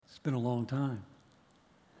been a long time.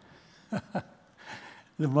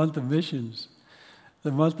 The month of missions.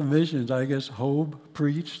 The month of missions, I guess Hobe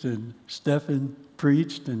preached and Stephen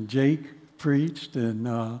preached and Jake preached,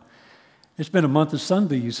 and it's been a month of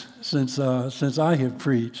Sundays since I have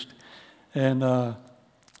preached. And I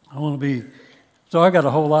want to be, so I got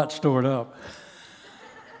a whole lot stored up.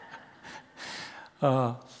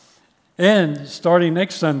 And starting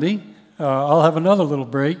next Sunday, I'll have another little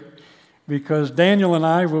break because Daniel and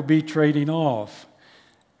I will be trading off.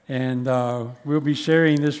 And we'll be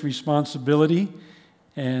sharing this responsibility.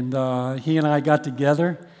 And he and I got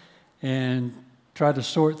together and tried to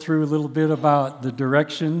sort through a little bit about the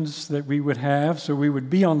directions that we would have so we would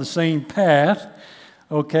be on the same path,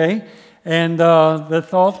 okay? And the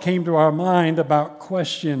thought came to our mind about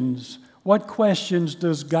questions. What questions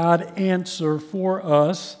does God answer for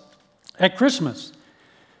us at Christmas?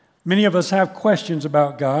 Many of us have questions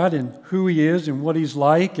about God and who He is and what He's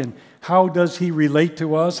like and how does He relate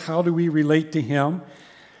to us? How do we relate to Him?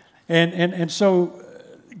 And so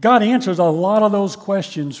God answers a lot of those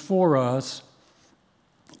questions for us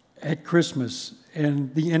at Christmas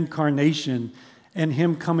and the incarnation and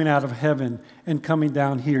Him coming out of heaven and coming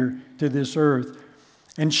down here to this earth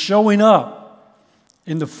and showing up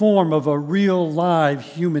in the form of a real live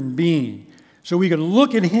human being. So we could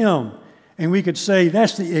look at Him and we could say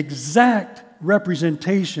that's the exact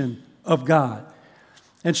representation of God.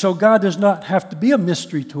 And so God does not have to be a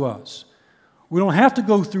mystery to us. We don't have to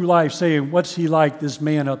go through life saying, what's He like, this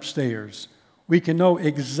man upstairs? We can know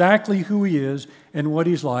exactly who He is and what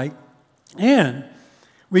He's like. And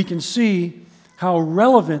we can see how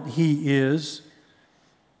relevant He is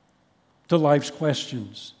to life's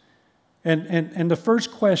questions. And the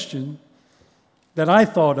first question that I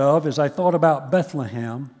thought of as I thought about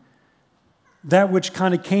Bethlehem, that which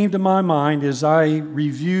kind of came to my mind as I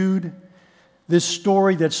reviewed this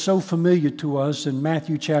story that's so familiar to us in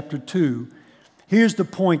Matthew chapter 2, here's the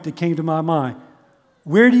point that came to my mind.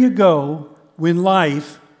 Where do you go when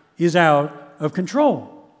life is out of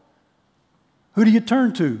control? Who do you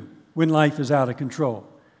turn to when life is out of control?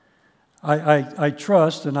 I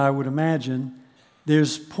trust and I would imagine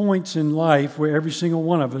there's points in life where every single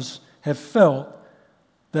one of us have felt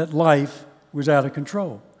that life was out of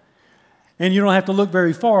control. And you don't have to look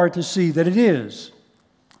very far to see that it is.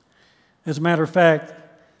 As a matter of fact,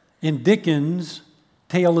 in Dickens'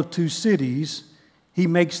 Tale of Two Cities, he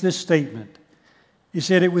makes this statement. He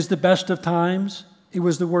said, it was the best of times, it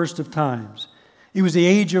was the worst of times. It was the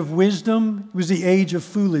age of wisdom, it was the age of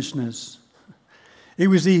foolishness. It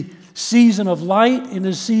was the season of light and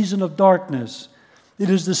the season of darkness. It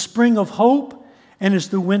is the spring of hope and it's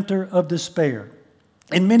the winter of despair.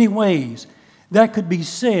 In many ways, that could be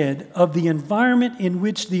said of the environment in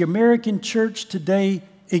which the American church today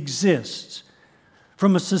exists.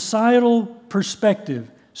 From a societal perspective,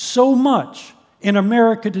 so much in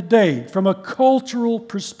America today, from a cultural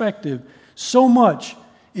perspective, so much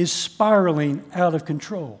is spiraling out of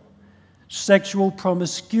control. Sexual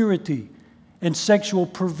promiscuity and sexual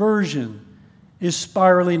perversion is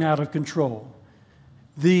spiraling out of control.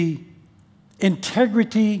 The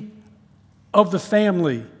integrity of the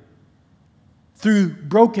family through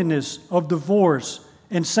brokenness of divorce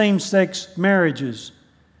and same-sex marriages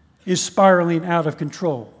is spiraling out of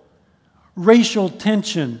control. Racial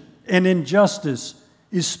tension and injustice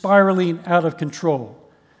is spiraling out of control.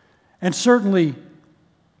 And certainly,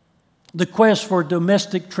 the quest for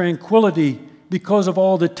domestic tranquility because of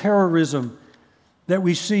all the terrorism that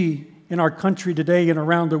we see in our country today and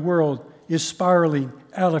around the world is spiraling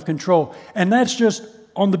out of control. And that's just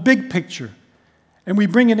on the big picture. And we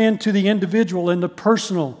bring it into the individual and the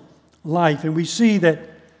personal life, and we see that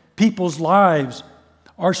people's lives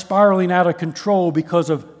are spiraling out of control because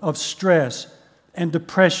of stress and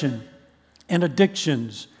depression and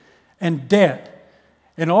addictions and debt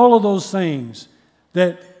and all of those things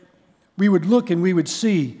that we would look and we would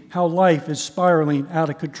see how life is spiraling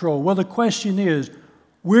out of control. Well, the question is,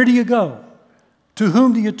 where do you go? To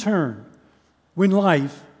whom do you turn when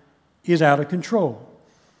life is out of control?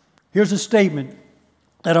 Here's a statement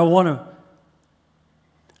that I want to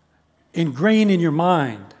ingrain in your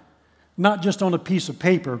mind, not just on a piece of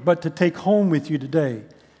paper, but to take home with you today.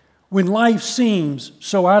 When life seems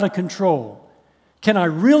so out of control, can I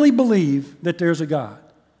really believe that there's a God?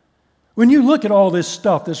 When you look at all this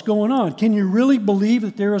stuff that's going on, can you really believe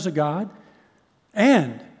that there is a God?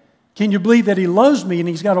 And can you believe that He loves me and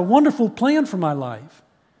He's got a wonderful plan for my life?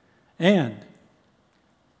 And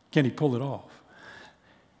can He pull it off?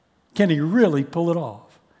 Can He really pull it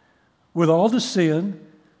off? With all the sin,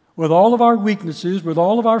 with all of our weaknesses, with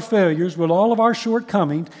all of our failures, with all of our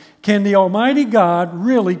shortcomings, can the Almighty God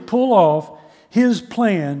really pull off His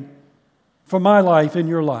plan for my life and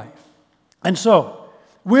your life? And so,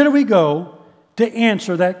 where do we go to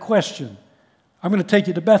answer that question? I'm going to take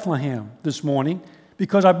you to Bethlehem this morning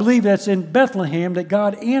because I believe that's in Bethlehem that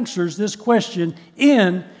God answers this question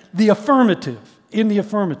in the affirmative. In the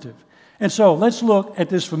affirmative. And so let's look at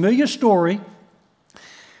this familiar story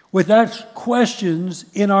with that questions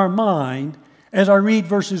in our mind as I read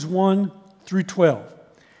verses 1 through 12.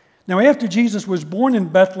 Now, after Jesus was born in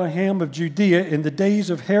Bethlehem of Judea in the days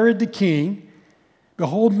of Herod the king,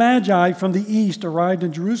 behold, Magi from the east arrived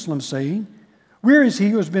in Jerusalem, saying, "Where is he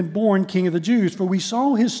who has been born King of the Jews? For we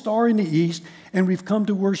saw his star in the east, and we've come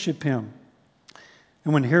to worship him."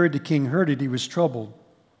 And when Herod the king heard it, he was troubled,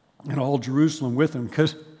 and all Jerusalem with him,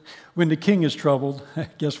 because when the king is troubled,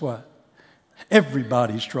 guess what?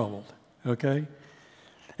 Everybody's troubled, okay?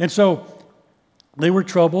 And so they were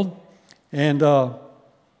troubled, and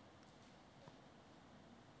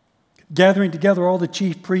gathering together all the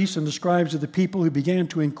chief priests and the scribes of the people, who began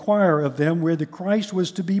to inquire of them where the Christ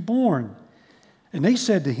was to be born. And they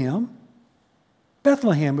said to him,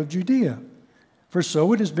 "Bethlehem of Judea, for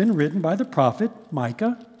so it has been written by the prophet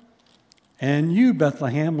Micah, and you,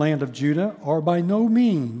 Bethlehem, land of Judah, are by no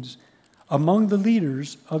means among the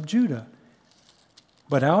leaders of Judah.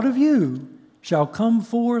 But out of you shall come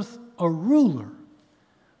forth a ruler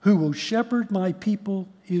who will shepherd my people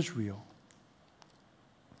Israel."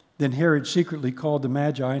 Then Herod secretly called the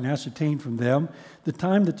Magi and ascertained from them the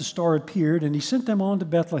time that the star appeared, and he sent them on to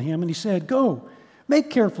Bethlehem, and he said, "Go, make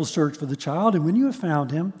careful search for the child, and when you have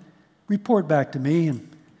found him, report back to me, and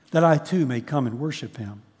that I too may come and worship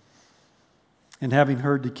him." And having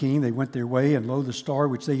heard the king, they went their way, and lo, the star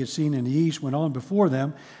which they had seen in the east went on before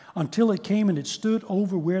them until it came and it stood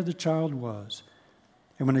over where the child was.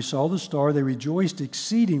 And when they saw the star, they rejoiced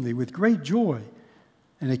exceedingly with great joy.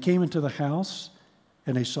 And they came into the house,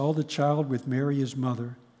 and they saw the child with Mary his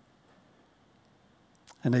mother.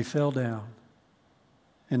 And they fell down,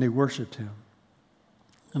 and they worshipped him.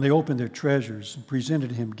 And they opened their treasures and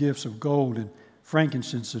presented him gifts of gold and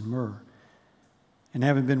frankincense and myrrh. And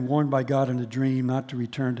having been warned by God in a dream not to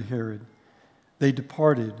return to Herod, they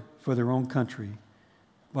departed for their own country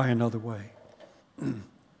by another way.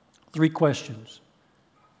 Three questions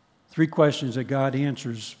that God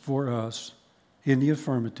answers for us in the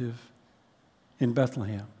affirmative in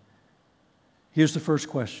Bethlehem. Here's the first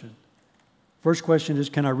question. First question is,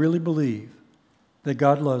 can I really believe that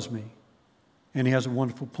God loves me and He has a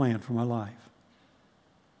wonderful plan for my life?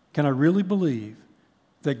 Can I really believe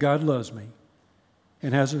that God loves me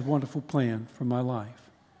and has a wonderful plan for my life?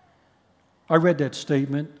 I read that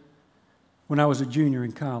statement when I was a junior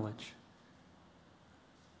in college.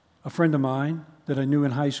 A friend of mine that I knew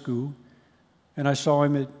in high school, and I saw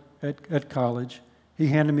him at college, he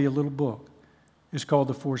handed me a little book. It's called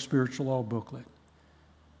the 4 Spiritual Law booklet.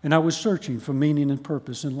 And I was searching for meaning and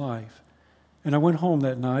purpose in life. And I went home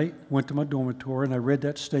that night, went to my dormitory, and I read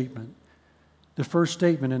that statement. The first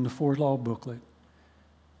statement in the 4 Law booklet.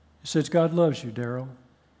 It says, God loves you, Darryl,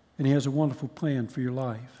 and He has a wonderful plan for your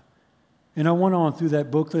life. And I went on through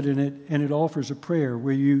that booklet, and it offers a prayer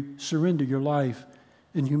where you surrender your life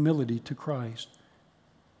in humility to Christ.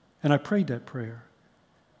 And I prayed that prayer.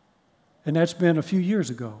 And that's been a few years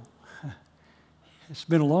ago. It's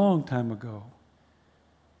been a long time ago.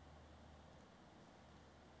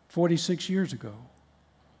 46 years ago.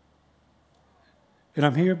 And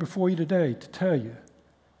I'm here before you today to tell you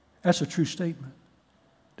that's a true statement.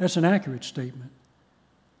 That's an accurate statement.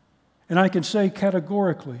 And I can say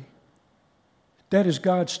categorically, that is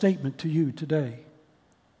God's statement to you today,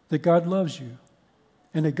 that God loves you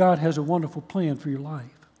and that God has a wonderful plan for your life.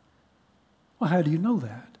 Well, how do you know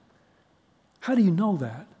that? How do you know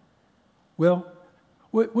that? Well,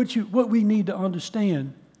 what we need to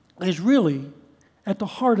understand is really, at the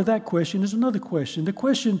heart of that question is another question. The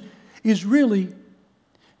question is really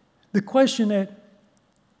the question that,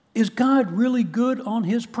 is God really good on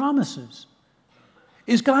His promises?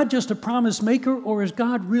 Is God just a promise maker, or is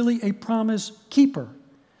God really a promise keeper?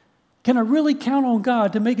 Can I really count on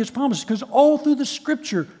God to make His promises? Because all through the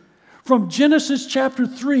Scripture, from Genesis chapter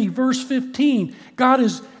 3, verse 15, God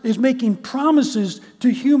is making promises to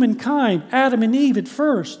humankind, Adam and Eve at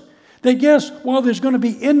first, that yes, while there's going to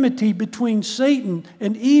be enmity between Satan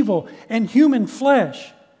and evil and human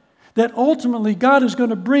flesh, that ultimately God is going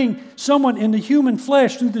to bring someone in the human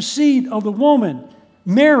flesh through the seed of the woman,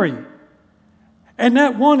 Mary. And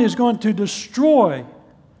that one is going to destroy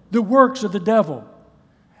the works of the devil.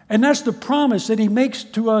 And that's the promise that he makes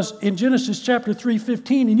to us in Genesis chapter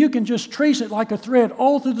 3:15. And you can just trace it like a thread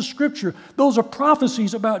all through the Scripture. Those are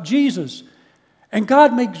prophecies about Jesus. And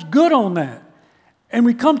God makes good on that. And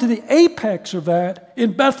we come to the apex of that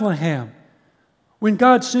in Bethlehem, when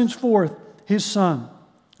God sends forth his Son.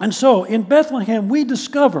 And so in Bethlehem we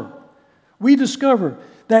discover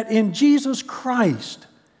that in Jesus Christ,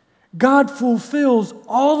 God fulfills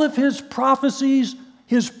all of his prophecies,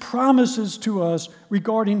 his promises to us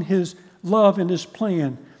regarding his love and his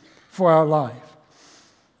plan for our life.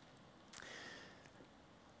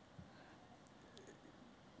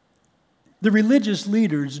 The religious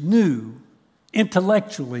leaders knew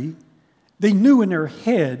intellectually, they knew in their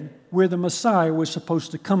head where the Messiah was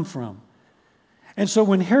supposed to come from. And so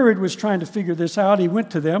when Herod was trying to figure this out, he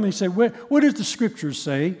went to them and he said, what does the Scriptures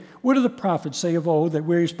say? What do the prophets say of old that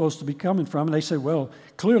where he's supposed to be coming from? And they said, well,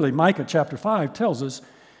 clearly Micah chapter 5 tells us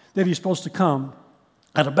that he's supposed to come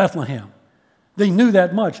out of Bethlehem. They knew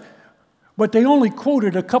that much. But they only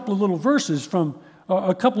quoted a couple of little verses from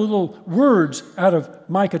a couple of little words out of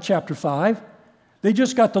Micah chapter 5. They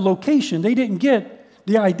just got the location. They didn't get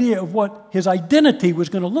the idea of what his identity was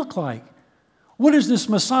going to look like. What is this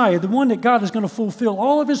Messiah, the one that God is going to fulfill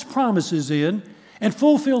all of his promises in and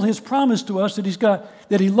fulfill his promise to us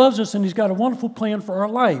that he loves us and he's got a wonderful plan for our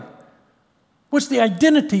life? What's the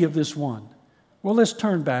identity of this one? Well, let's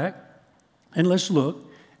turn back and let's look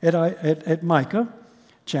at Micah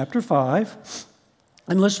chapter 5,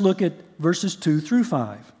 and let's look at verses 2 through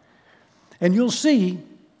 5. And you'll see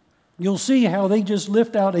how they just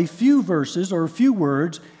lift out a few verses or a few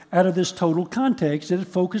words out of this total context, that it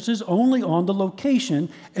focuses only on the location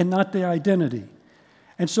and not the identity.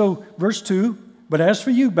 And so, verse 2, but as for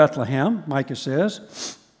you, Bethlehem, Micah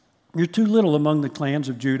says, you're too little among the clans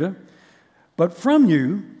of Judah, but from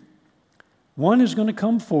you one is going to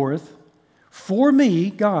come forth for me,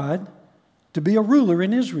 God, to be a ruler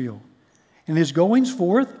in Israel. And his goings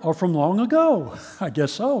forth are from long ago. I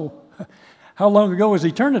guess so. How long ago is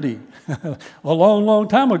eternity? A long, long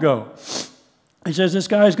time ago. He says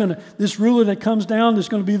this ruler that comes down, that's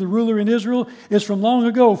going to be the ruler in Israel, is from long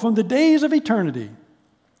ago, from the days of eternity.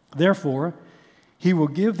 Therefore, he will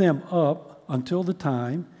give them up until the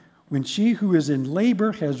time when she who is in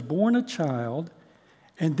labor has borne a child,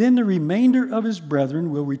 and then the remainder of his brethren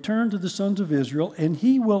will return to the sons of Israel, and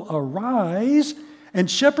he will arise and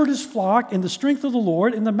shepherd his flock in the strength of the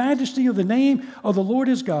Lord, in the majesty of the name of the Lord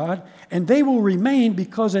his God, and they will remain,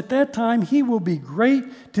 because at that time he will be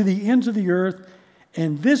great to the ends of the earth,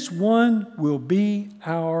 and this one will be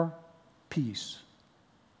our peace.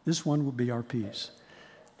 This one will be our peace.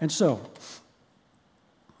 And so,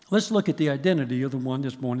 let's look at the identity of the one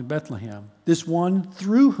that's born in Bethlehem. This one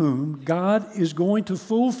through whom God is going to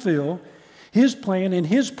fulfill his plan and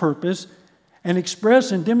his purpose and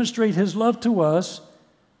express and demonstrate his love to us.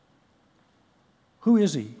 Who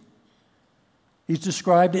is he? He's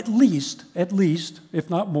described at least, if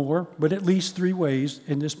not more, but at least three ways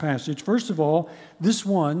in this passage. First of all, this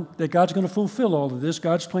one that God's going to fulfill all of this,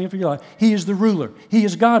 God's plan for your life, he is the ruler. He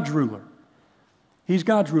is God's ruler. He's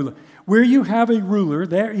God's ruler. Where you have a ruler,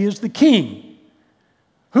 there is the king.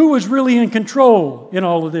 Who was really in control in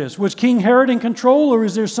all of this? Was King Herod in control, or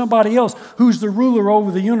is there somebody else who's the ruler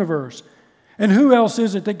over the universe? And who else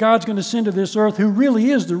is it that God's going to send to this earth who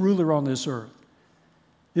really is the ruler on this earth?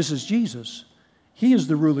 This is Jesus. He is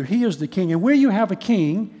the ruler. He is the king. And where you have a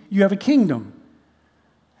king, you have a kingdom.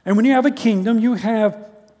 And when you have a kingdom, you have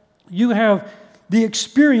the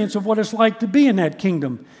experience of what it's like to be in that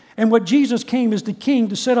kingdom. And what Jesus came as the king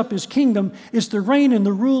to set up his kingdom is to reign in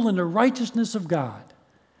the rule and the righteousness of God.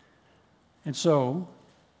 And so,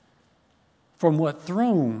 from what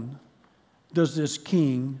throne does this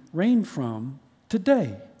king reign from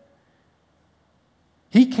today?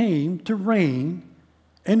 He came to reign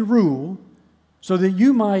and rule so that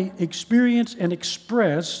you might experience and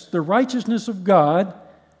express the righteousness of God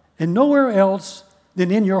and nowhere else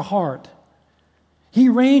than in your heart. He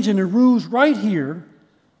reigns and he rules right here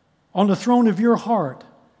on the throne of your heart.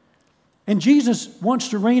 And Jesus wants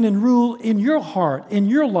to reign and rule in your heart, in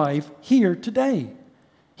your life, here today.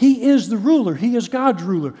 He is the ruler. He is God's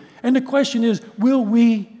ruler. And the question is, will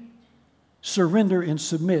we surrender and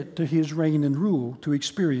submit to his reign and rule to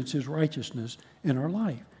experience his righteousness in our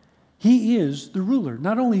life? He is the ruler.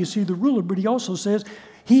 Not only is he the ruler, but he also says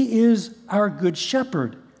he is our good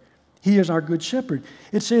shepherd. He is our good shepherd.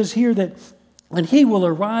 It says here that, and he will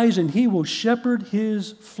arise and he will shepherd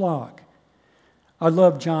his flock. I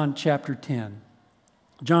love John chapter 10.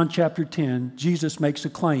 John chapter 10, Jesus makes a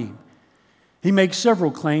claim. He makes several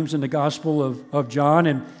claims in the Gospel of John,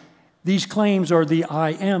 and these claims are the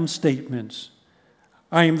I am statements.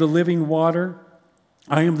 I am the living water.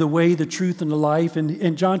 I am the way, the truth, and the life. And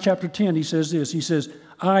in John chapter 10, he says this. He says,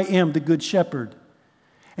 I am the good shepherd.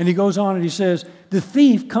 And he goes on and he says, the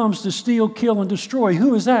thief comes to steal, kill, and destroy.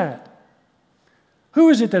 Who is that? Who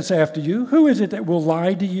is it that's after you? Who is it that will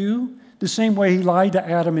lie to you the same way he lied to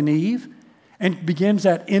Adam and Eve and begins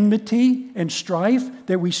that enmity and strife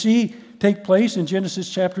that we see take place in Genesis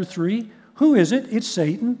chapter 3? Who is it? It's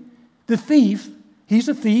Satan. The thief, he's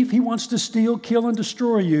a thief. He wants to steal, kill, and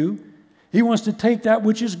destroy you. He wants to take that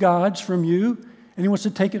which is God's from you, and he wants to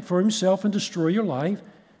take it for himself and destroy your life.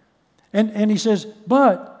 And he says,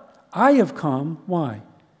 but I have come, why?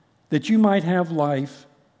 That you might have life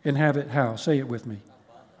and have it how? Say it with me.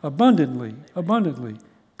 Abundantly. Abundantly.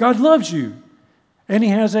 God loves you, and he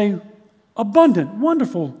has a abundant,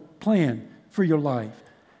 wonderful plan for your life.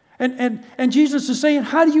 And Jesus is saying,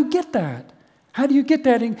 how do you get that? How do you get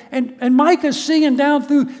that? And Micah's seeing down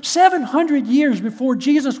through 700 years before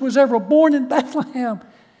Jesus was ever born in Bethlehem.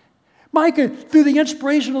 Micah, through the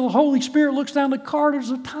inspiration of the Holy Spirit, looks down the corridors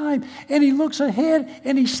of time, and he looks ahead,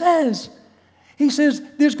 and he says,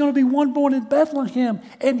 there's going to be one born in Bethlehem,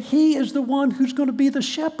 and he is the one who's going to be the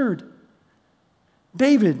shepherd.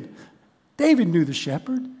 David knew the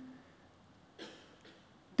shepherd.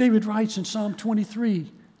 David writes in Psalm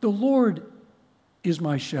 23, the Lord is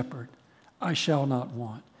my shepherd. I shall not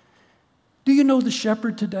want. Do you know the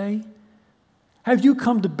shepherd today? Have you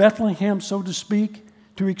come to Bethlehem, so to speak,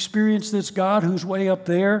 to experience this God who's way up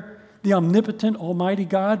there, the omnipotent, almighty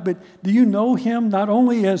God? But do you know him not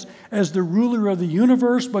only as the ruler of the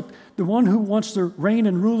universe, but the one who wants to reign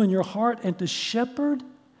and rule in your heart and to shepherd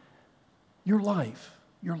your life,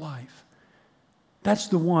 your life? That's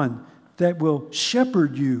the one that will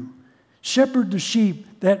shepherd you, shepherd the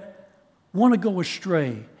sheep that want to go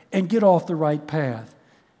astray and get off the right path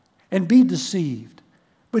and be deceived.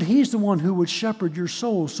 But he's the one who would shepherd your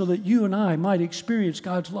soul so that you and I might experience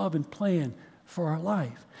God's love and plan for our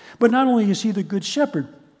life. But not only is he the good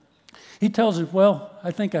shepherd, he tells us, well,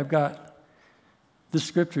 I think I've got the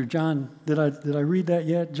scripture. John, did I read that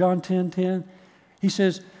yet? John 10:10. He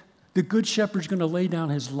says, the good shepherd's going to lay down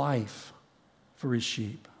his life for his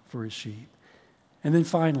sheep, for his sheep. And then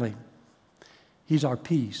finally, he's our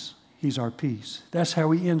peace. He's our peace. That's how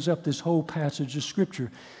he ends up this whole passage of Scripture,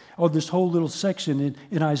 or this whole little section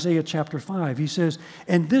in Isaiah chapter 5. He says,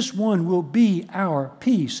 and this one will be our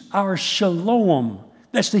peace, our shalom.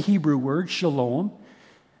 That's the Hebrew word, shalom.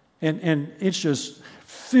 And it's just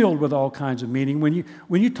filled with all kinds of meaning. When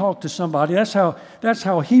you talk to somebody, that's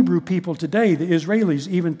how Hebrew people today, the Israelis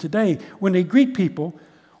even today, when they greet people,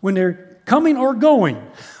 when they're coming or going,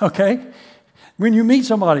 okay? When you meet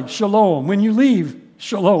somebody, shalom. When you leave,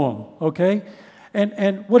 shalom, okay?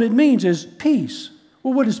 And what it means is peace.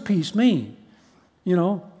 Well, what does peace mean? You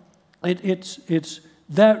know, it's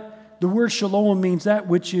that the word shalom means that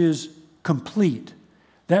which is complete,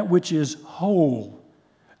 that which is whole,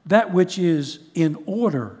 that which is in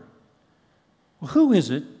order. Well, who is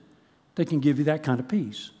it that can give you that kind of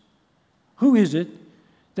peace? Who is it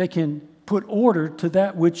that can put order to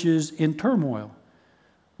that which is in turmoil?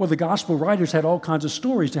 Well, the gospel writers had all kinds of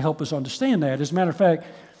stories to help us understand that. As a matter of fact,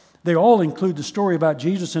 they all include the story about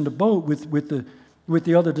Jesus in the boat with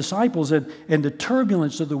the other disciples, and the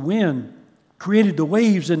turbulence of the wind created the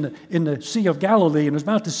waves in the Sea of Galilee, and it was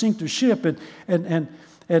about to sink the ship, and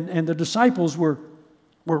the disciples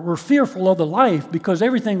were fearful of the life because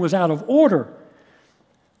everything was out of order.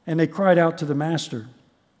 And they cried out to the Master,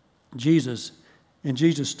 Jesus. And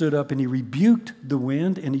Jesus stood up and he rebuked the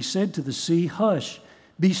wind, and he said to the sea, hush,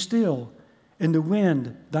 be still. And the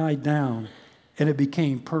wind died down, and it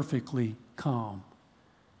became perfectly calm.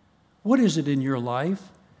 What is it in your life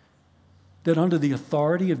that under the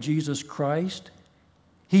authority of Jesus Christ,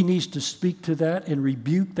 he needs to speak to that and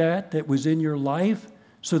rebuke that was in your life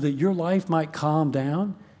so that your life might calm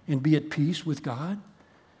down and be at peace with God?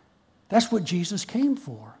 That's what Jesus came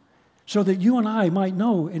for, so that you and I might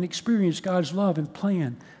know and experience God's love and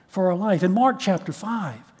plan for our life. In Mark chapter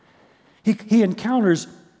 5, he encounters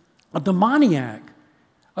a demoniac.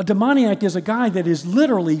 A demoniac is a guy that is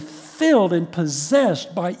literally filled and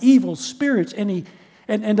possessed by evil spirits. And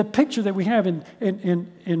the picture that we have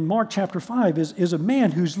in Mark chapter 5 is a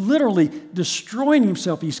man who's literally destroying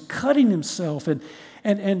himself. He's cutting himself,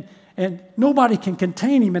 and nobody can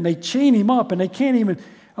contain him, and they chain him up, and they can't even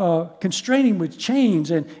constrain him with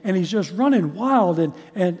chains, and he's just running wild,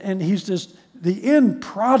 and he's just the end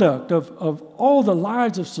product of all the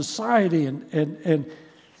lies of society, and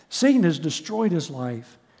Satan has destroyed his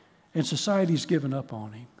life, and society's given up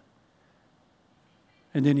on him.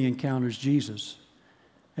 And then he encounters Jesus.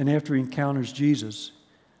 And after he encounters Jesus,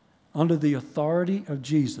 under the authority of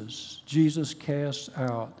Jesus, Jesus cast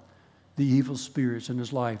out the evil spirits in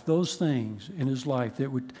his life, those things in his life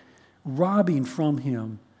that were robbing from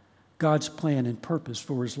him God's plan and purpose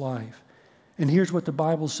for his life. And here's what the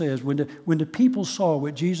Bible says. When the people saw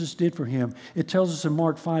what Jesus did for him, it tells us in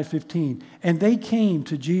Mark 5:15, and they came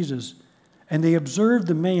to Jesus, and they observed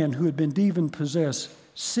the man who had been demon-possessed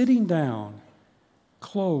sitting down,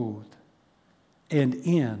 clothed, and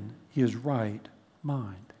in his right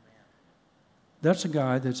mind. That's a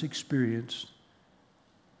guy that's experienced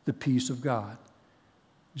the peace of God.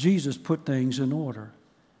 Jesus put things in order.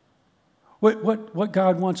 What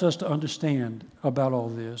God wants us to understand about all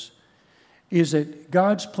this is that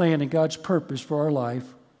God's plan and God's purpose for our life,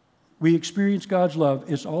 we experience God's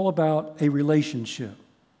love, it's all about a relationship.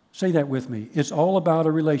 Say that with me. It's all about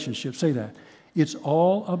a relationship. Say that. It's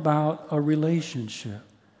all about a relationship.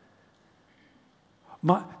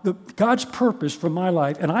 God's purpose for my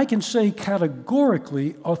life, and I can say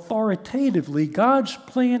categorically, authoritatively, God's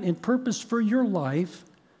plan and purpose for your life,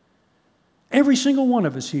 every single one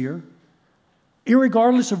of us here,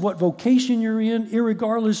 irregardless of what vocation you're in,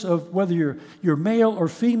 irregardless of whether you're male or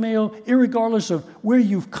female, irregardless of where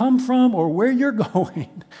you've come from or where you're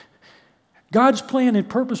going, God's plan and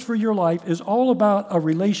purpose for your life is all about a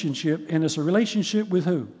relationship, and it's a relationship with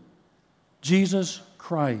who? Jesus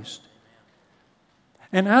Christ.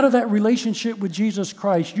 And out of that relationship with Jesus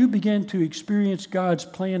Christ, you begin to experience God's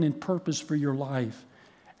plan and purpose for your life.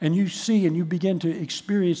 And you see and you begin to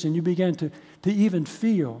experience and you begin to even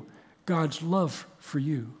feel God's love for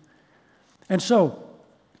you. And so,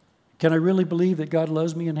 can I really believe that God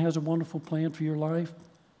loves me and has a wonderful plan for your life?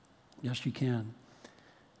 Yes, you can.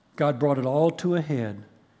 God brought it all to a head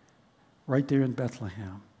right there in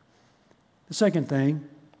Bethlehem. The second thing,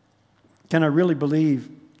 can I really believe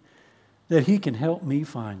that He can help me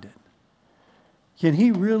find it? Can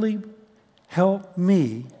He really help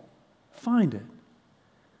me find it?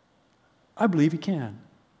 I believe He can.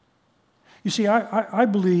 You see, I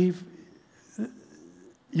believe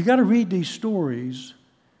you got to read these stories.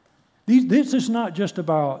 This is not just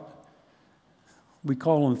about, we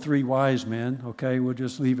call them three wise men, okay? We'll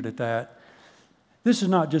just leave it at that. This is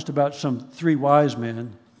not just about some three wise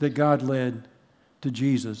men that God led to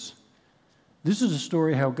Jesus. This is a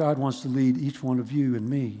story how God wants to lead each one of you and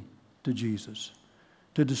me to Jesus,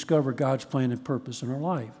 to discover God's plan and purpose in our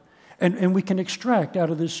life. And we can extract out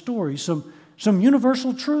of this story some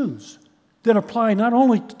universal truths that apply not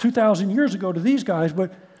only 2,000 years ago to these guys,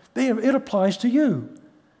 but it applies to you.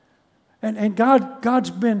 And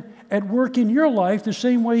God's been at work in your life the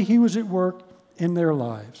same way He was at work in their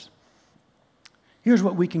lives. Here's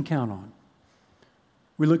what we can count on.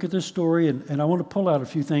 We look at this story, and I want to pull out a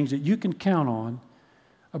few things that you can count on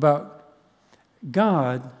about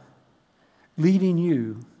God leading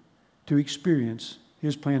you to experience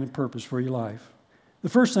His plan and purpose for your life. The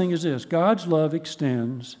first thing is this: God's love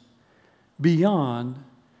extends beyond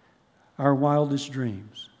our wildest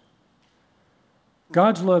dreams.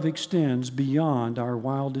 God's love extends beyond our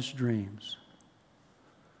wildest dreams.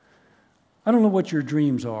 I don't know what your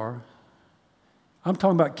dreams are. I'm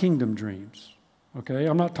talking about kingdom dreams, okay?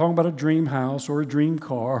 I'm not talking about a dream house or a dream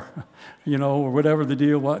car, or whatever the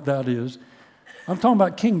deal, what that is. I'm talking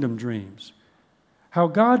about kingdom dreams. How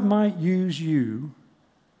God might use you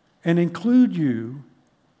and include you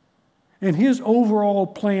in His overall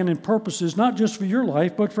plan and purposes, not just for your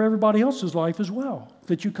life, but for everybody else's life as well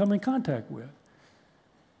that you come in contact with.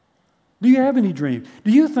 Do you have any dreams?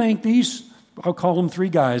 Do you think these, I'll call them three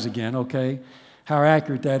guys again, okay? How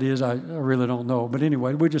accurate that is, I really don't know. But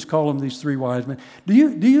anyway, we'll just call them these three wise men. Do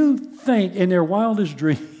you think in their wildest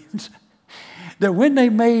dreams that when they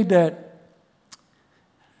made that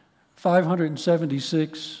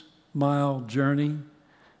 576-mile journey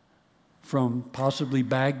from possibly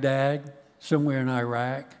Baghdad, somewhere in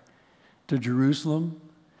Iraq, to Jerusalem,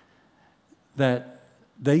 that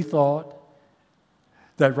they thought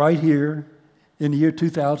that right here in the year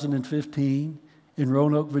 2015 in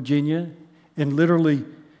Roanoke, Virginia, in literally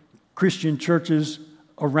Christian churches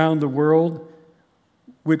around the world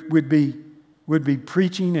would be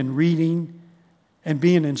preaching and reading and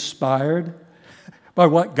being inspired by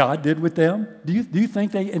what God did with them? Do you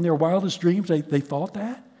think they, in their wildest dreams, they thought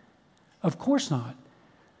that? Of course not.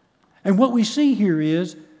 And what we see here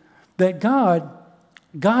is that God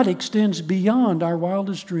extends beyond our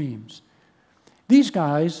wildest dreams. These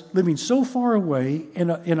guys living so far away in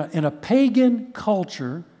a pagan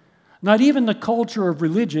culture, not even the culture of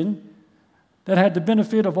religion that had the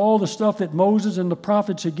benefit of all the stuff that Moses and the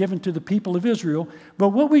prophets had given to the people of Israel. But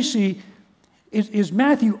what we see is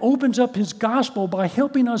Matthew opens up his gospel by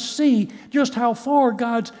helping us see just how far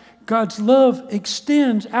God's God's love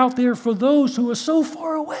extends out there for those who are so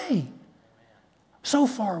far away. So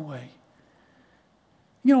far away.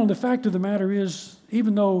 You know, the fact of the matter is,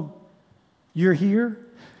 even though you're here,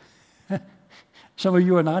 some of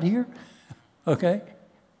you are not here, okay?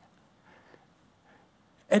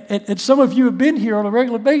 And some of you have been here on a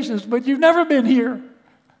regular basis, but you've never been here.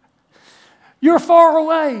 You're far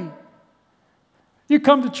away. You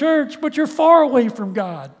come to church, but you're far away from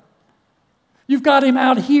God. You've got Him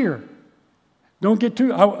out here. I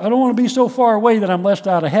don't want to be so far away that I'm left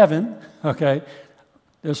out of heaven, okay?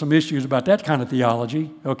 There's some issues about that kind of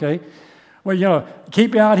theology, okay? Well, you know,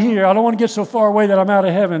 keep you out here. I don't want to get so far away that I'm out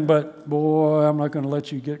of heaven, but boy, I'm not going to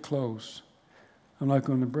let you get close. I'm not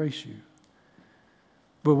going to embrace you.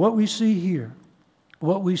 But what we see here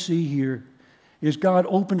is God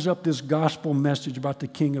opens up this gospel message about the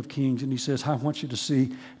King of Kings, and He says, I want you to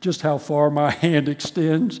see just how far my hand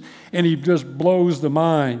extends. And He just blows the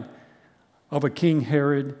mind of a King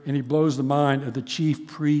Herod, and He blows the mind of the chief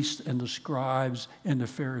priests and the scribes and the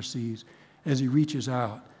Pharisees as He reaches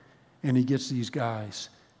out and He gets these guys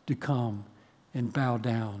to come and bow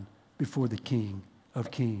down before the King of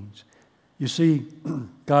Kings. You see,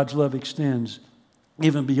 God's love extends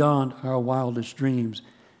even beyond our wildest dreams.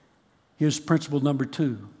 Here's principle number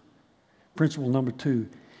two. Principle number two.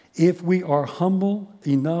 If we are humble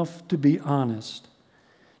enough to be honest,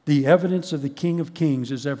 the evidence of the King of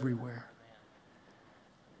Kings is everywhere.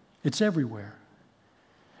 It's everywhere.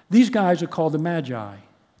 These guys are called the Magi.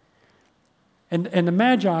 And the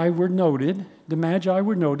Magi were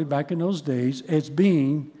noted back in those days as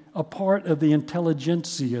being a part of the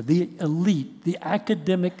intelligentsia, the elite, the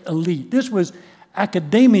academic elite. This was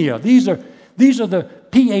academia. These are the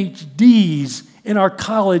PhDs in our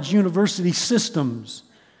college university systems.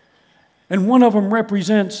 And one of them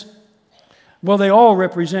represents, well, they all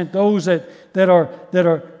represent those that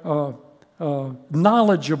are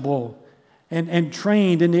knowledgeable and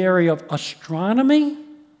trained in the area of astronomy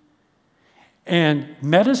and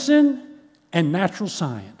medicine and natural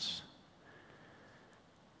science.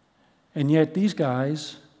 And yet these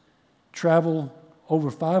guys travel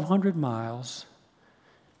over 500 miles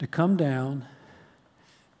to come down,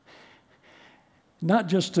 not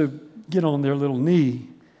just to get on their little knee,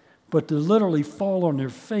 but to literally fall on their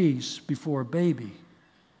face before a baby.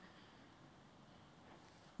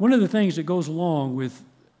 One of the things that goes along with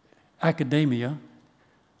academia,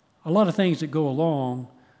 a lot of things that go along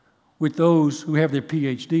with those who have their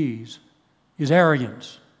PhDs, is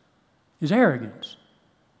arrogance.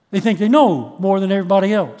 They think they know more than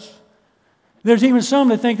everybody else. There's even some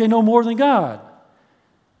that think they know more than God.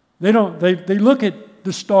 They look at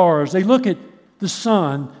the stars, they look at the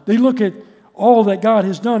sun, they look at all that God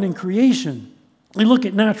has done in creation. They look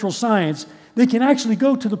at natural science. They can actually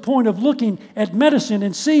go to the point of looking at medicine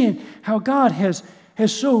and seeing how God has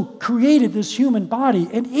so created this human body,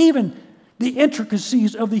 and even the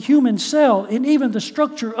intricacies of the human cell, and even the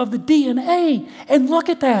structure of the DNA, and look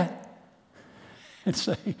at that and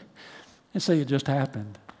say it just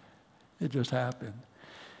happened. It just happened.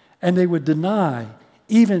 And they would deny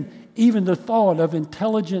even the thought of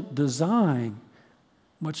intelligent design,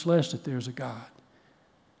 much less that there's a God.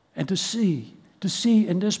 And to see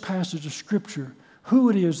in this passage of Scripture who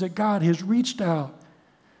it is that God has reached out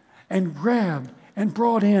and grabbed and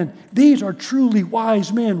brought in. These are truly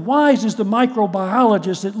wise men. Wise is the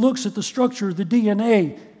microbiologist that looks at the structure of the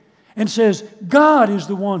DNA and says, God is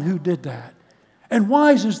the one who did that. And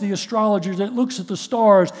wise is the astrologer that looks at the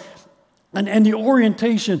stars and the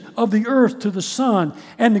orientation of the earth to the sun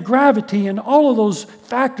and the gravity and all of those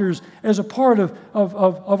factors as a part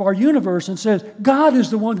of our universe and says, God is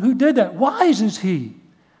the one who did that. Wise is he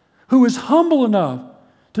who is humble enough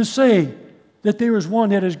to say that there is one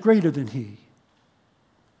that is greater than he.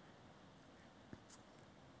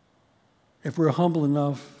 If we're humble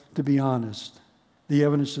enough to be honest, the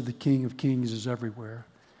evidence of the King of Kings is everywhere.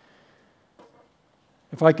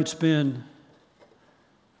 If I could spend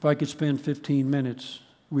 15 minutes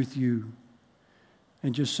with you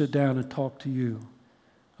and just sit down and talk to you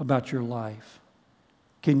about your life,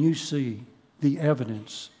 can you see the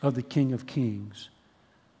evidence of the King of Kings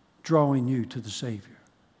drawing you to the Savior?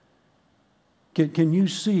 Can you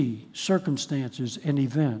see circumstances and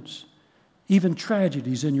events, even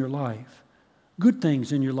tragedies in your life, good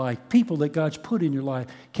things in your life, people that God's put in your life?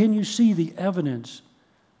 Can you see the evidence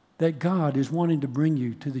that God is wanting to bring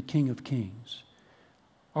you to the King of Kings?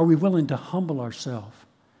 Are we willing to humble ourselves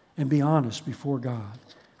and be honest before God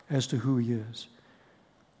as to who He is?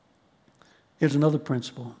 Here's another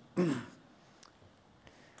principle.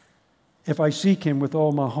 If I seek Him with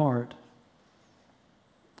all my heart,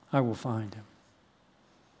 I will find Him.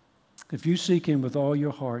 If you seek him with all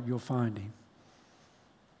your heart, you'll find him.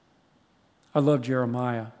 I love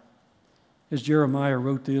Jeremiah. As Jeremiah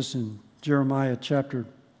wrote this in Jeremiah chapter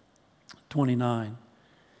 29.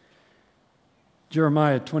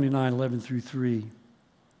 Jeremiah 29, 11 through 3.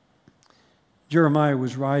 Jeremiah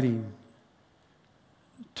was writing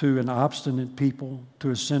to an obstinate people, to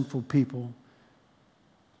a sinful people,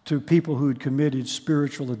 to people who had committed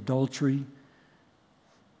spiritual adultery,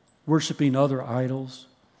 worshiping other idols.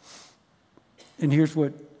 And here's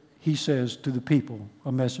what he says to the people,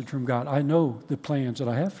 a message from God. I know the plans that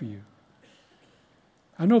I have for you.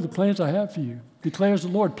 I know the plans I have for you, declares the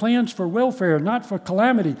Lord. Plans for welfare, not for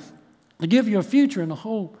calamity, to give you a future and a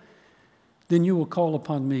hope. Then you will call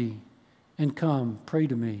upon me and come, pray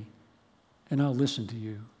to me, and I'll listen to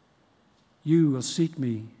you. You will seek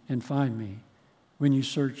me and find me when you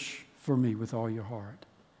search for me with all your heart.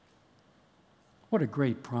 What a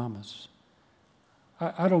great promise.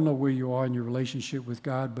 I don't know where you are in your relationship with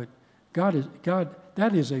God, but God,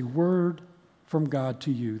 that is a word from God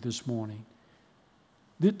to you this morning.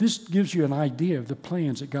 This gives you an idea of the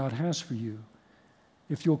plans that God has for you.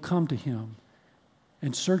 If you'll come to him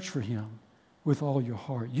and search for him with all your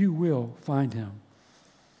heart, you will find him.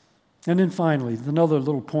 And then finally, another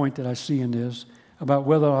little point that I see in this about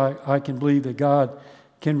whether I can believe that God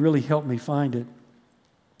can really help me find it.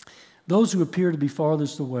 Those who appear to be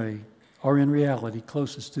farthest away are in reality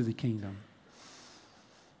closest to the kingdom.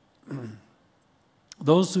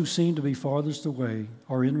 Those who seem to be farthest away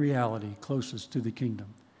are in reality closest to the kingdom.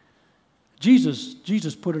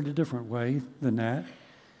 Jesus put it a different way than that.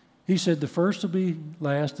 He said the first will be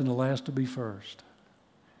last and the last will be first.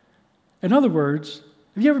 In other words,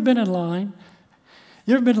 have you ever been in line?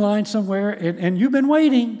 You ever been in line somewhere and you've been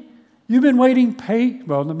waiting? You've been waiting,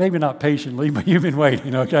 well, maybe not patiently, but you've been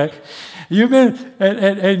waiting, okay? You've been,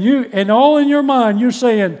 and all in your mind, you're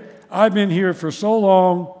saying, I've been here for so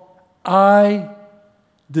long, I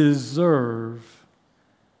deserve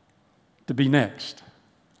to be next.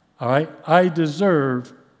 All right? I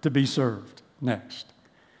deserve to be served next.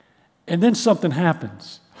 And then something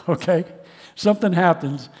happens, okay? Something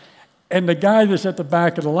happens, and the guy that's at the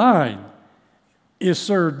back of the line is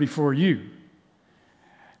served before you.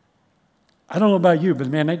 I don't know about you, but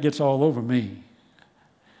man, that gets all over me.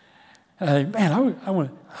 Man,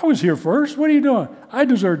 I was here first. What are you doing? I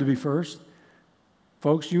deserve to be first.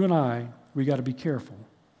 Folks, you and I, we got to be careful.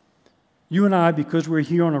 You and I, because we're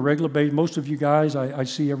here on a regular basis, most of you guys I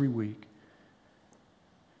see every week.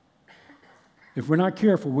 If we're not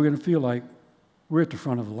careful, we're going to feel like we're at the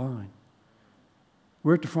front of the line.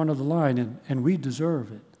 We're at the front of the line, and we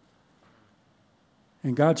deserve it.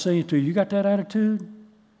 And God's saying to you, you got that attitude?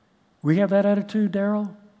 We have that attitude,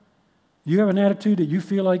 Darryl? You have an attitude that you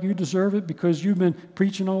feel like you deserve it because you've been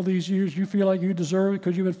preaching all these years. You feel like you deserve it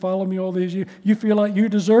because you've been following me all these years. You feel like you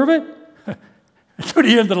deserve it? To the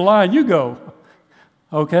end of the line you go.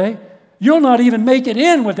 Okay? You'll not even make it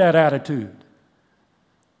in with that attitude.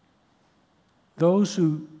 Those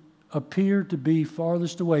who appear to be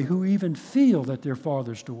farthest away, who even feel that they're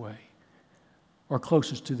farthest away, are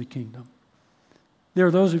closest to the kingdom. There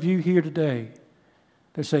are those of you here today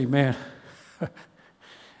that say, man,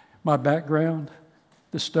 my background,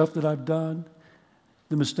 the stuff that I've done,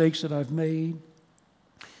 the mistakes that I've made,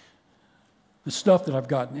 the stuff that I've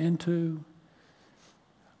gotten into.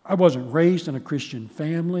 I wasn't raised in a Christian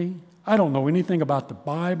family. I don't know anything about the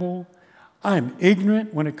Bible. I'm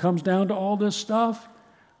ignorant when it comes down to all this stuff.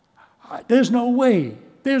 There's no way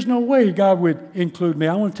God would include me.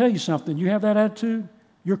 I want to tell you something. You have that attitude,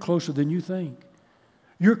 you're closer than you think.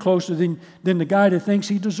 You're closer than the guy that thinks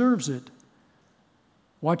he deserves it.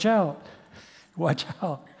 Watch out. Watch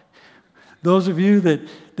out. Those of you that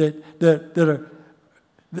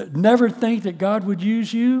never think that God would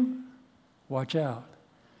use you, watch out.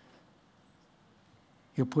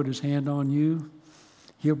 He'll put his hand on you.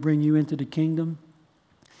 He'll bring you into the kingdom.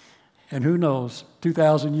 And who knows,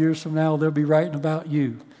 2,000 years from now, they'll be writing about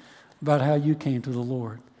you, about how you came to the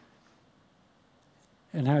Lord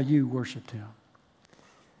and how you worshiped him.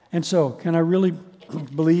 And so, can I really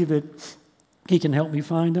believe that he can help me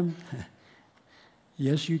find him?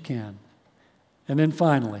 Yes, you can. And then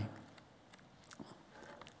finally,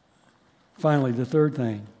 the third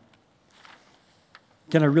thing.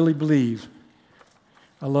 Can I really believe?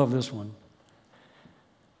 I love this one.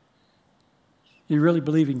 You really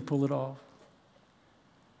believe he can pull it off?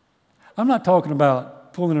 I'm not talking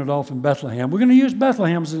about pulling it off in Bethlehem. We're going to use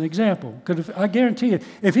Bethlehem as an example, because I guarantee you,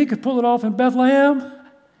 if he could pull it off in Bethlehem,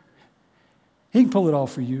 he can pull it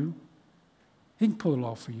off for you. He can pull it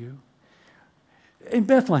off for you. In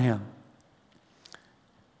Bethlehem,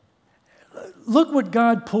 look what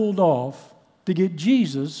God pulled off to get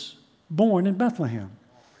Jesus born in Bethlehem.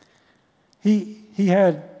 He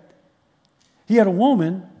had a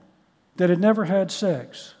woman that had never had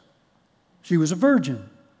sex. She was a virgin,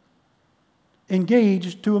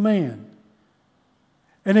 engaged to a man,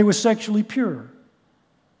 and they were sexually pure.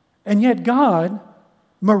 And yet God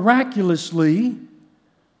miraculously,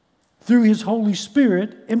 through His Holy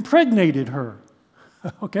Spirit, impregnated her.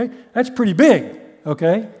 Okay? That's pretty big.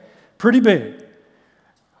 Okay? Pretty big.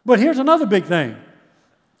 But here's another big thing.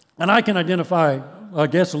 And I can identify, I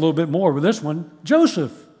guess, a little bit more with this one.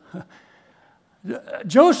 Joseph.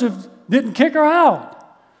 Joseph didn't kick her out.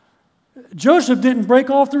 Joseph didn't break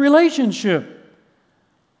off the relationship.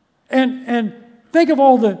 And think of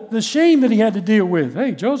all the shame that he had to deal with.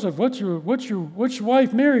 Hey, Joseph, what's your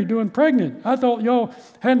wife Mary doing pregnant? I thought y'all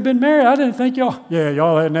hadn't been married. I didn't think y'all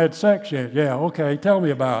hadn't had sex yet. Yeah, okay, tell me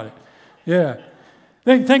about it. Yeah.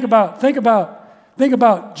 Think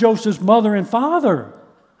about Joseph's mother and father.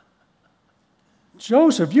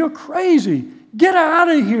 Joseph, you're crazy. Get her out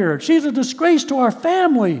of here. She's a disgrace to our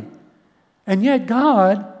family. And yet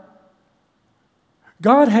God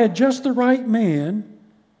had just the right man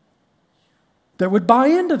that would buy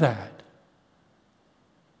into that.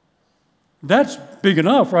 That's big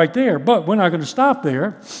enough right there, but we're not going to stop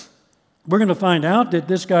there. We're going to find out that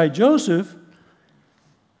this guy Joseph,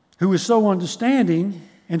 who was so understanding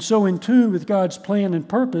and so in tune with God's plan and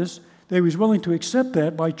purpose, that he was willing to accept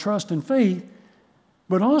that by trust and faith.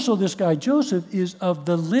 But also this guy Joseph is of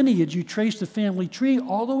the lineage, you trace the family tree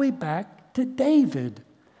all the way back to David.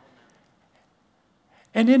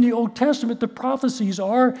 And in the Old Testament, the prophecies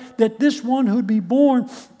are that this one who'd be born,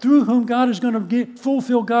 through whom God is going to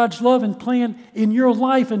fulfill God's love and plan in your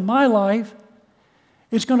life and my life,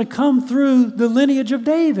 it's going to come through the lineage of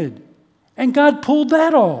David. And God pulled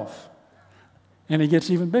that off. And it gets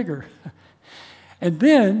even bigger. And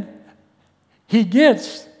then he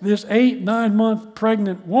gets this 8-9-month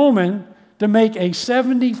pregnant woman to make a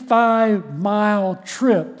 75-mile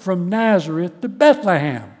trip from Nazareth to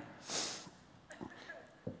Bethlehem.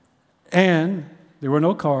 And there were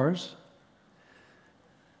no cars.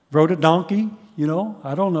 Rode a donkey,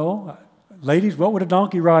 I don't know. Ladies, what would a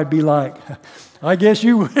donkey ride be like? I guess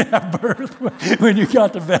you would have birth when you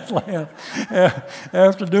got to Bethlehem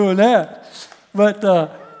after doing that. But,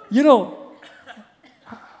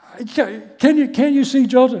 can you see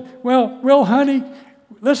Joseph? Well, honey,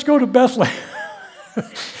 let's go to Bethlehem.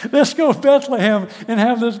 Let's go to Bethlehem and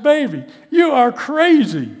have this baby. You are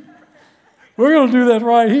crazy. We're going to do that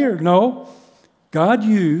right here. No, God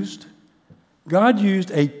used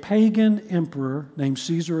a pagan emperor named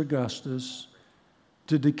Caesar Augustus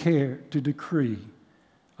to decree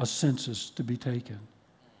a census to be taken.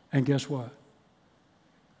 And guess what?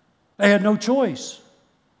 They had no choice.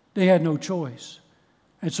 They had no choice.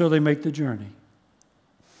 And so they make the journey.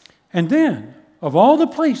 And then, of all the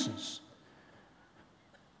places,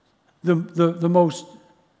 the most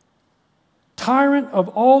tyrant of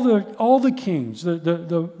all the kings,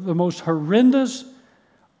 the most horrendous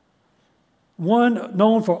one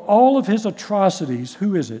known for all of his atrocities,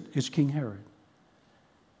 who is it? It's King Herod.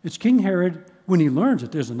 It's King Herod. When he learns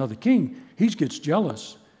that there's another king, he gets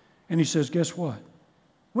jealous. And he says, guess what?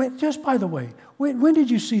 Just by the way, when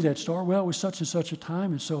did you see that star? Well, it was such and such a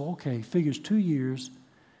time. And so, okay, figures 2 years.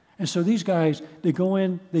 And so these guys, they go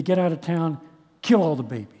in, they get out of town, kill all the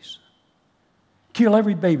babies. Kill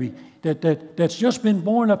every baby that's just been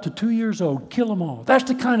born up to 2 years old. Kill them all. That's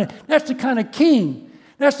the kind of king.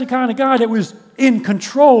 That's the kind of guy that was in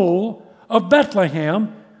control of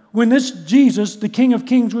Bethlehem when this Jesus, the King of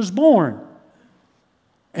Kings, was born.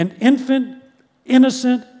 An infant,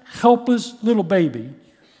 innocent, helpless little baby.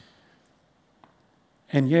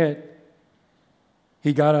 And yet,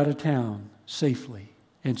 he got out of town safely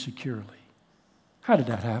and securely. How did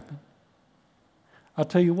that happen? I'll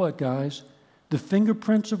tell you what, guys. The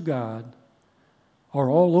fingerprints of God are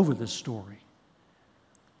all over this story.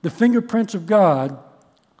 The fingerprints of God,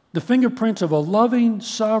 the fingerprints of a loving,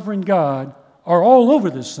 sovereign God are all over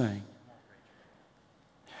this thing.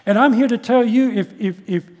 And I'm here to tell you,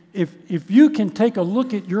 if you can take a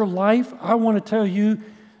look at your life, I want to tell you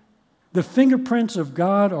the fingerprints of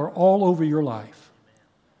God are all over your life.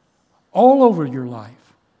 All over your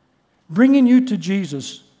life. Bringing you to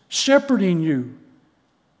Jesus, shepherding you,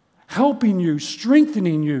 helping you,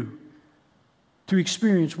 strengthening you to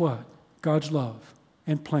experience what? God's love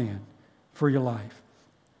and plan for your life.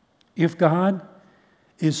 If God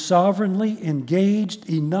is sovereignly engaged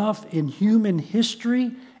enough in human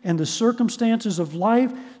history and the circumstances of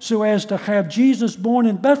life so as to have Jesus born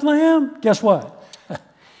in Bethlehem, guess what?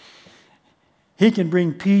 He can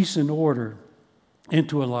bring peace and order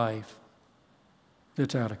into a life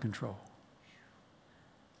that's out of control?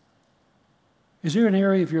 Is there an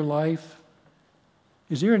area of your life?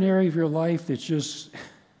 Is there an area of your life that's just,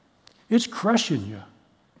 it's crushing you?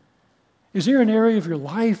 Is there an area of your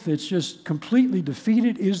life that's just completely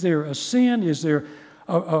defeated? Is there a sin? Is there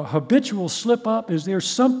a habitual slip up? Is there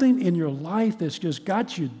something in your life that's just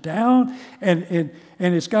got you down and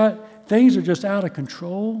it's got, things are just out of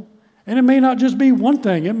control? And it may not just be one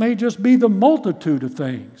thing. It may just be the multitude of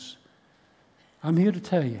things. I'm here to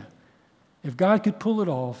tell you, if God could pull it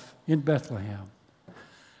off in Bethlehem,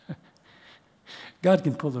 God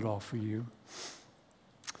can pull it off for you.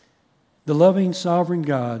 The loving, sovereign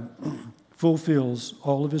God fulfills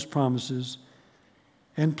all of His promises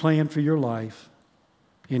and plan for your life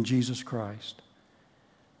in Jesus Christ.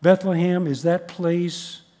 Bethlehem is that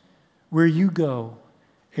place where you go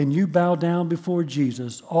and you bow down before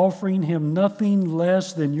Jesus, offering Him nothing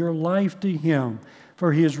less than your life to Him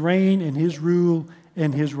for His reign and His rule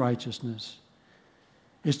and His righteousness.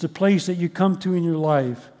 It's the place that you come to in your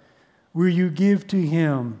life where you give to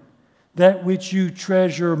Him that which you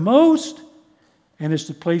treasure most, and it's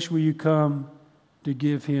the place where you come to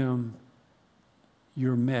give Him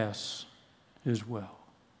your mess as well.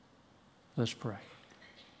 Let's pray.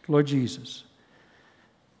 Lord Jesus,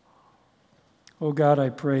 oh God, I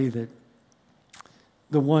pray that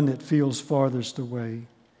the one that feels farthest away,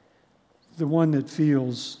 the one that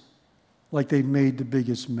feels like they've made the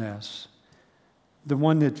biggest mess, the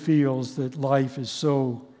one that feels that life is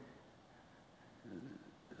so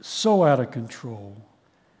out of control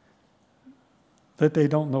that they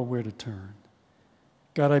don't know where to turn.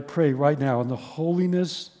 God, I pray right now in the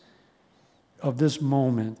holiness of this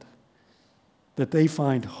moment that they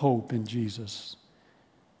find hope in Jesus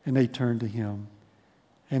and they turn to Him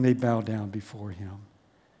and they bow down before Him.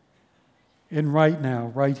 And right now,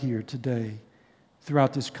 right here today,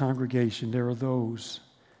 throughout this congregation, there are those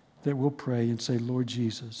that will pray and say, Lord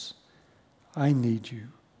Jesus, I need you.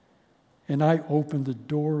 And I open the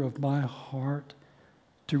door of my heart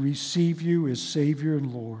to receive you as Savior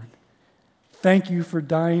and Lord. Thank you for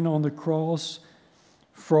dying on the cross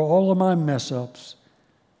for all of my mess-ups.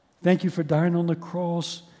 Thank you for dying on the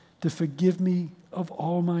cross to forgive me of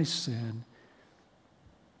all my sin.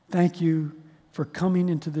 Thank you for coming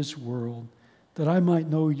into this world that I might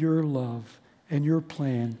know your love and your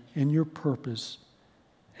plan and your purpose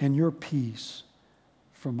and your peace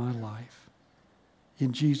for my life.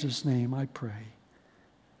 In Jesus' name I pray.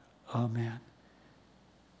 Amen.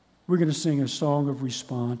 We're going to sing a song of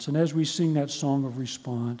response. And as we sing that song of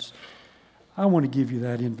response, I want to give you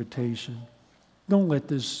that invitation. Don't let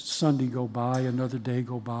this Sunday go by, another day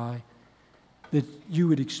go by, that you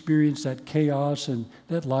would experience that chaos and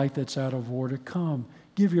that life that's out of order. Come,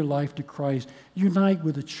 give your life to Christ. Unite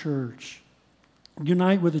with the church.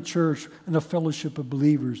 Unite with the church and a fellowship of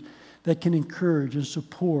believers that can encourage and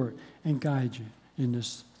support and guide you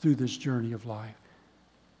through this journey of life.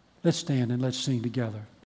 Let's stand and let's sing together.